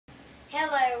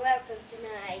Hello, welcome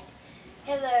tonight.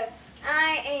 Hello,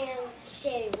 I am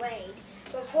Sherry Wade,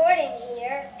 reporting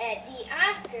here at the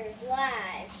Oscars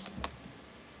Live.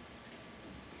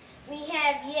 We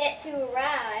have yet to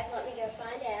arrive. Let me go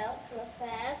find out real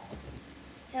fast.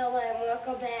 Hello, and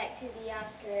welcome back to the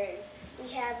Oscars. We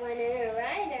have Winona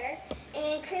Ryder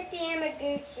and Christy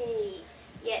Yamaguchi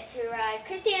yet to arrive.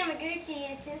 Christy Yamaguchi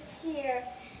is just here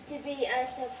to be a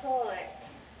support.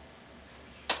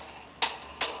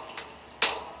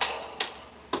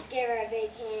 Give her a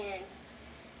big hand.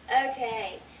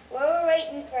 Okay, well, we're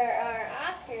waiting for our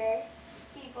Oscar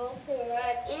people to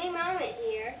arrive any moment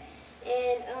here.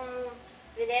 And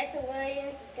Vanessa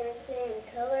Williams is going to sing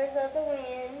Colors of the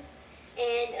Wind.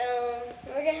 And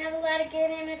we're going to have a lot of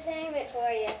good entertainment for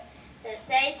you. So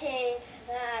stay tuned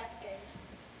for the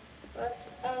Oscars.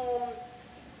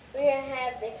 We're going to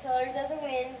have The Colors of the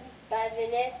Wind by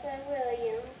Vanessa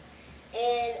Williams.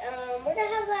 And we're going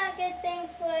to have a lot of good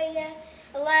things for you.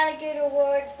 A lot of good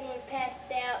awards being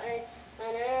passed out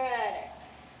on our rider.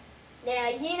 Now,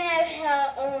 you know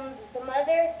how the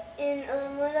mother in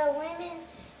Little Women,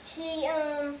 she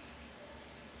was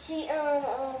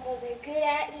a good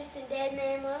actress in Dead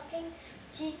Man Walking.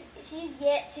 She's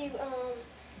yet to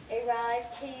arrive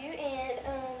too, and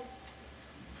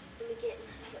let me get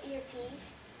my earpiece.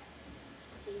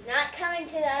 She's not coming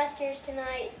to the Oscars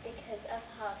tonight because of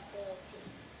hostility.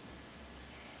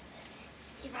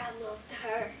 Give out a look to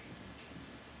her.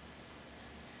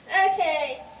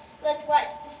 Okay, let's watch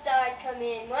the stars come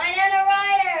in. Winona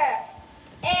Ryder,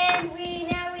 and we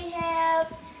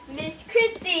have Miss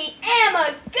Christy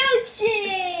Yamaguchi.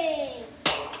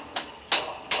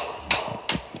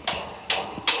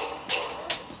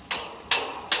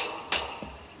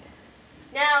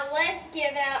 Now let's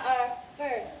give out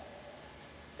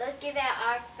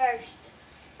our first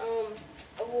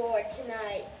award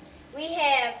tonight. We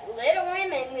have Little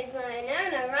Women with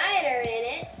Winona Ryder in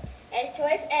it as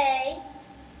choice A.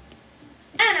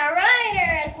 Winona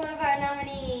Ryder as one of our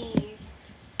nominees.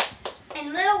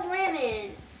 And Little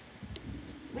Women,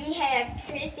 we have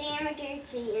Christy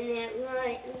Yamaguchi in that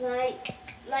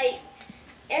like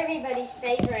everybody's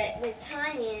favorite with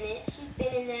Tanya in it. She's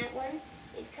been in that one.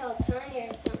 It's called Tanya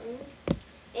or something.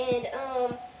 And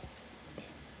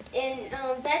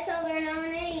that's all their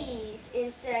nominees.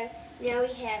 And so now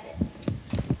we have it.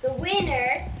 The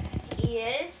winner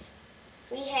is,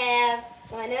 we have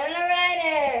Winona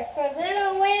Ryder for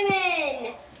Little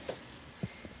Women.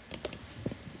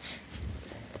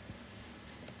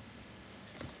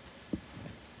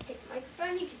 Take the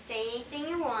microphone, you can say anything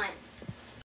you want.